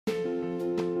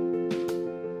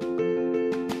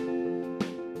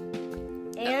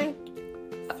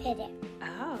did it.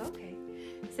 Oh, okay.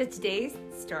 So today's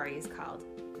story is called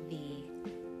The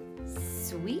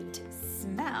Sweet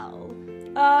Smell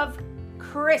of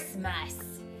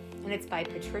Christmas. And it's by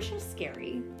Patricia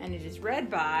Scarry, and it is read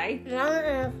by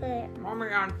Mommy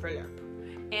and Philip.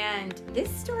 And this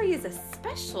story is a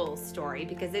special story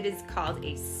because it is called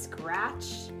a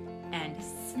scratch and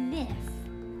sniff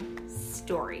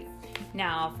story.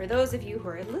 Now, for those of you who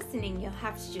are listening, you'll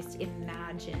have to just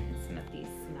imagine some of these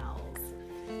smells.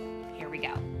 Here we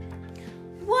go.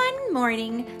 One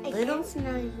morning, I can't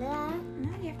smell that. No,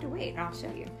 you have to wait. I'll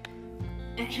show you.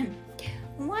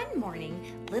 One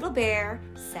morning, Little Bear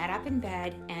sat up in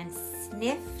bed and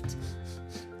sniffed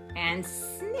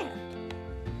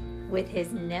with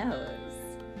his nose.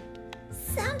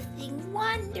 Something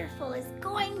wonderful is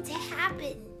going to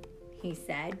happen, he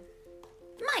said.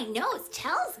 My nose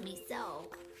tells me so.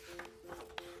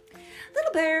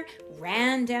 Little Bear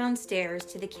ran downstairs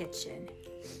to the kitchen.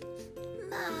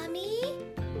 Mommy,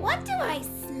 what do I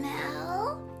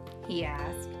smell? He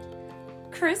asked.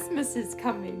 Christmas is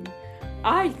coming.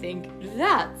 I think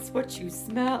that's what you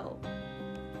smell,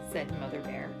 said Mother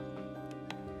Bear.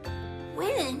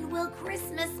 When will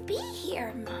Christmas be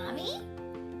here, Mommy?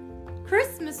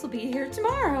 Christmas will be here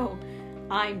tomorrow.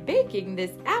 I'm baking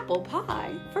this apple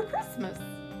pie for Christmas.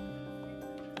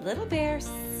 Little Bear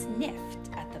sniffed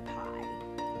at the pie.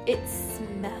 It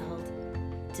smelled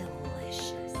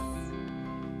delicious.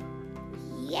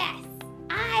 Yes,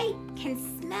 I can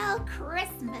smell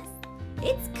Christmas.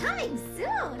 It's coming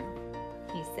soon,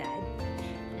 he said.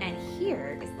 And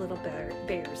here is Little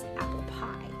Bear's apple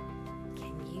pie.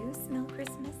 Can you smell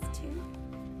Christmas too?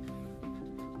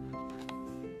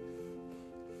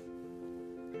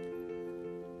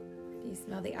 Do you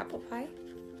smell the apple pie?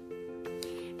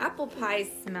 Apple pies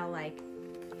smell like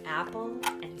apple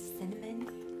and cinnamon,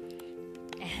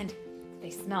 and they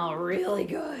smell really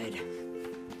good.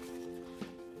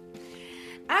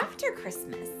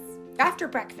 After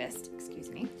breakfast,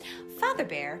 Father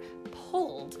Bear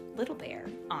pulled Little Bear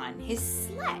on his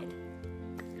sled.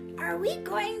 Are we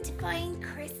going to find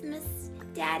Christmas,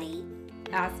 Daddy?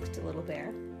 Asked Little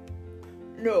Bear.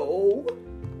 No,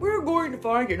 we're going to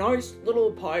find a nice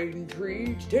little pine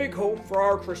tree to take home for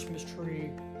our Christmas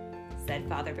tree, said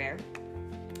Father Bear.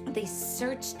 They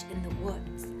searched in the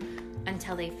woods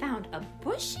until they found a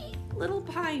bushy little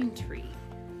pine tree.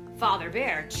 Father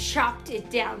Bear chopped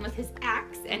it down with his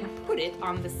axe and put it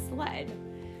on the sled.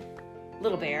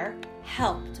 Little Bear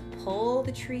helped pull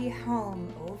the tree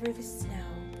home over the snow.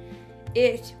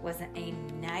 It was a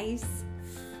nice,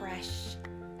 fresh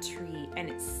tree, and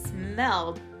it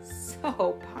smelled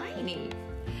so piney.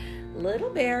 Little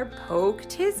Bear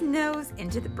poked his nose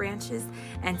into the branches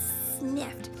and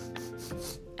sniffed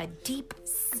a deep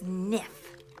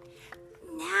sniff.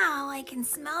 Now I can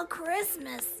smell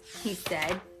Christmas, he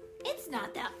said. It's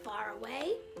not that far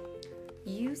away.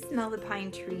 You smell the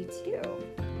pine tree too.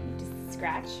 Just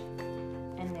scratch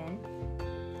and then.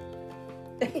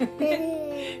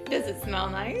 Does it smell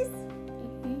nice?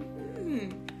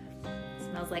 Mm.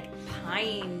 Smells like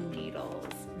pine needles.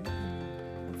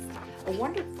 It's a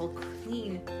wonderful,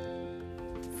 clean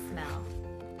smell.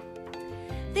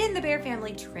 Then the Bear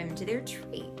family trimmed their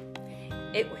tree.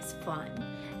 It was fun.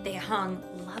 They hung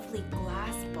lovely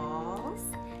glass balls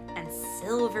and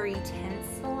silvery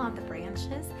tinsel on the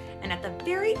branches, and at the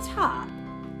very top,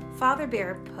 Father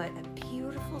Bear put a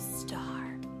beautiful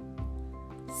star.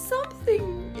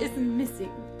 Something is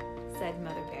missing, said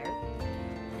Mother Bear.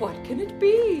 What can it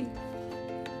be?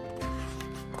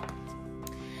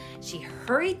 She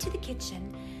hurried to the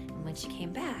kitchen, and when she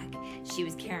came back, she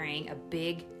was carrying a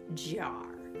big jar.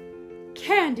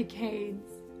 Candy canes,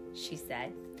 she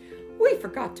said. We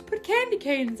forgot to put candy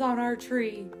canes on our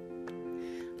tree.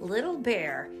 Little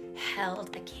Bear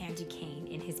held a candy cane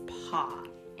in his paw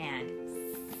and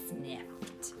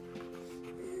sniffed.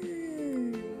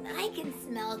 I can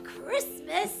smell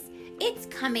Christmas. It's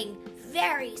coming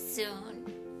very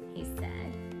soon, he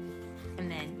said.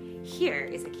 And then here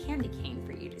is a candy cane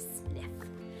for you to sniff.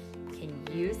 Can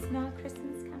you smell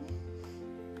Christmas coming?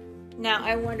 Now,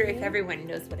 I wonder if everyone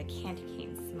knows what a candy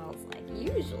cane smells like.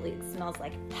 Usually it smells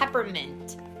like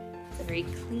peppermint. It's a very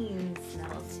clean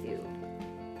smell too.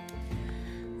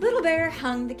 Little Bear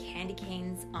hung the candy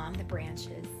canes on the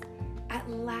branches. At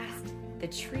last, the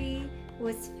tree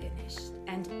was finished,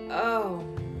 and oh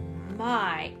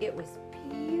my, it was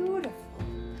beautiful.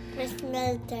 I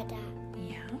smelled that.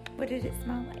 Yeah? What did it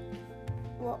smell like?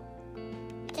 Well,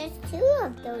 there's two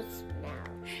of those smells.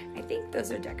 I think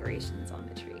those are decorations on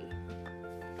the tree.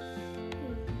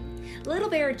 Little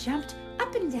Bear jumped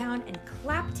up and down and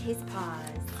clapped his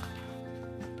paws.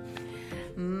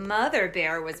 Mother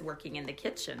Bear was working in the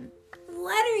kitchen.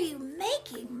 What are you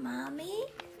making, Mommy?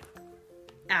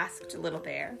 Asked Little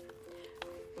Bear.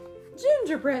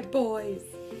 Gingerbread boys.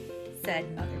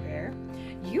 Said Mother Bear.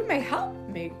 You may help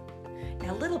me.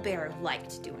 Now Little Bear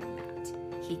liked doing that.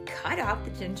 He cut out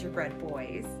the gingerbread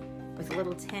boys with a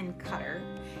little tin cutter,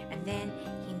 and then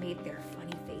he made their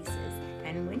funny faces.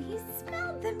 And when he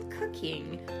smelled them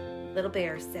cooking, Little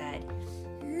Bear said,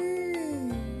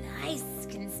 I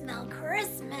can smell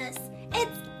Christmas.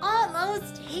 It's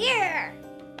almost here.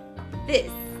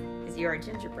 "This is your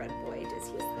gingerbread boy. Does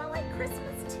he smell like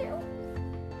Christmas too?"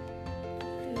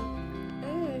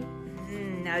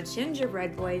 Now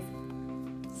gingerbread boys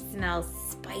smell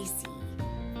spicy,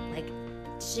 like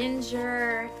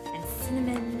ginger and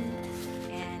cinnamon,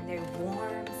 and they're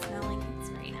warm smelling. It's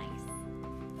very nice.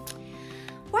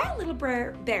 While Little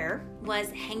Bear was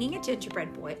hanging a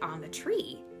gingerbread boy on the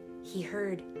tree, he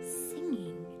heard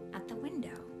singing at the window.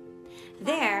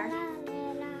 There,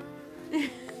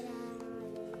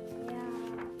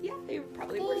 yeah, they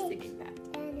probably were singing that.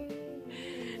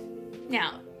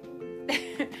 Now,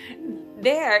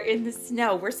 there in the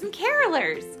snow were some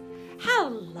carolers. How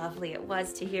lovely it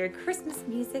was to hear Christmas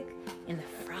music in the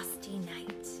frosty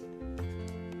night.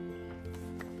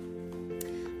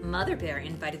 Mother Bear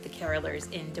invited the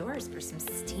carolers indoors for some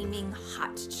steaming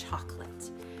hot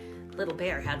chocolate. Little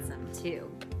Bear had some too.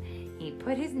 He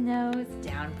put his nose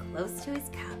down close to his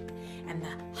cup, and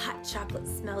the hot chocolate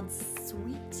smelled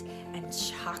sweet and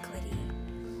chocolatey.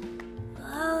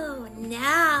 Oh,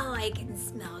 now I can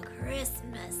smell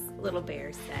Christmas, Little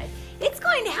Bear said. It's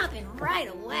going to happen right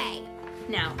away.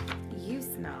 Now, you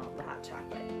smell the hot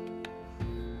chocolate.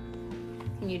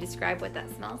 Can you describe what that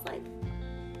smells like?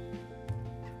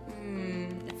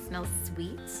 It smells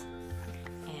sweet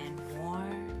and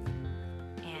warm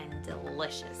and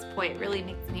delicious. Boy, it really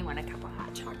makes me want a cup of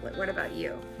hot chocolate. What about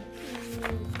you?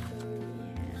 Yeah.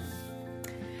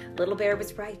 Little Bear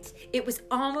was right. It was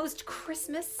almost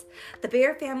Christmas. The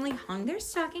Bear family hung their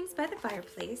stockings by the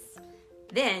fireplace.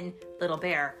 Then Little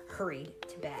Bear hurried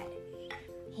to bed.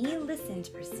 He listened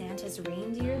for Santa's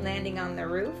reindeer landing on the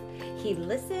roof. He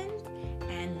listened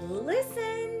and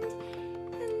listened,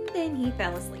 and then he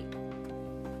fell asleep.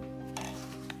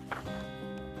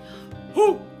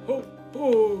 Ho, ho,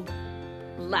 ho.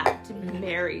 Laughed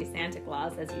merry Santa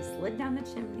Claus as he slid down the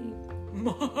chimney.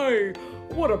 My,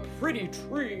 what a pretty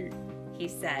tree. He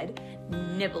said,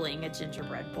 nibbling a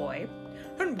gingerbread boy.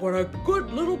 And what a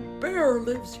good little bear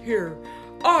lives here.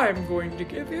 I'm going to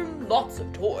give him lots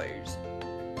of toys.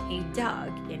 He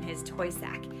dug in his toy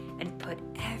sack and put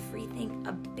everything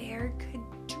a bear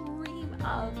could dream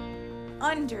of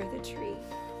under the tree.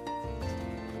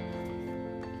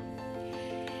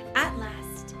 At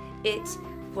last, it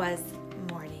was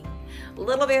morning.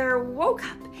 Little Bear woke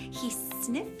up. He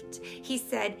sniffed. He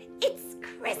said, It's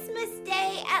Christmas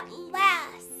Day at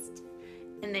last.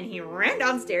 and then he ran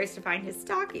downstairs to find his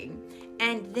stocking.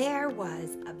 And there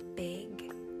was a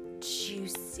big,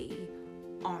 juicy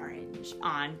orange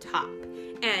on top.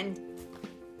 And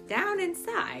down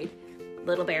inside,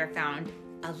 Little Bear found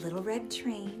a little red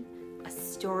train, a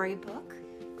storybook,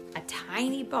 a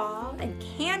tiny ball, and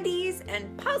candies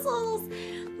and puzzles.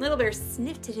 Little Bear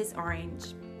sniffed at his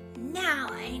orange. Now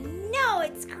I know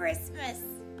it's Christmas,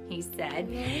 he said,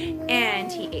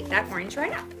 and he ate that orange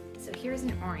right up. So here's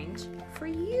an orange for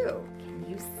you. Can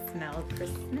you smell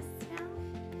Christmas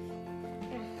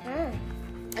now?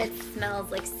 It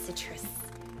smells like citrus.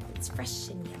 It's fresh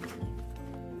and yummy.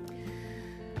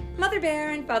 Mother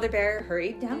Bear and Father Bear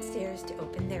hurried downstairs to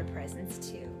open their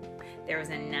presents too. There was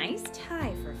a nice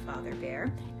tie for Father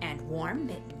Bear and warm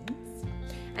mittens.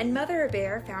 And Mother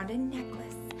Bear found a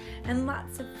necklace and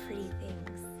lots of pretty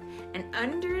things. And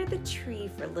under the tree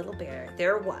for Little Bear,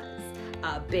 there was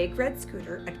a big red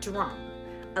scooter, a drum,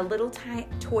 a little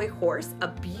toy horse, a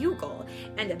bugle,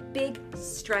 and a big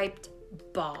striped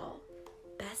ball.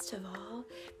 Best of all,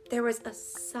 there was a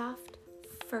soft,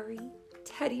 furry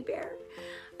teddy bear,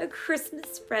 a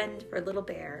Christmas friend for Little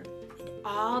Bear. And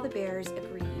all the bears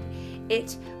agreed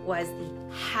it was the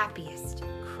happiest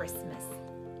Christmas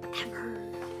ever.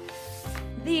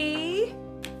 The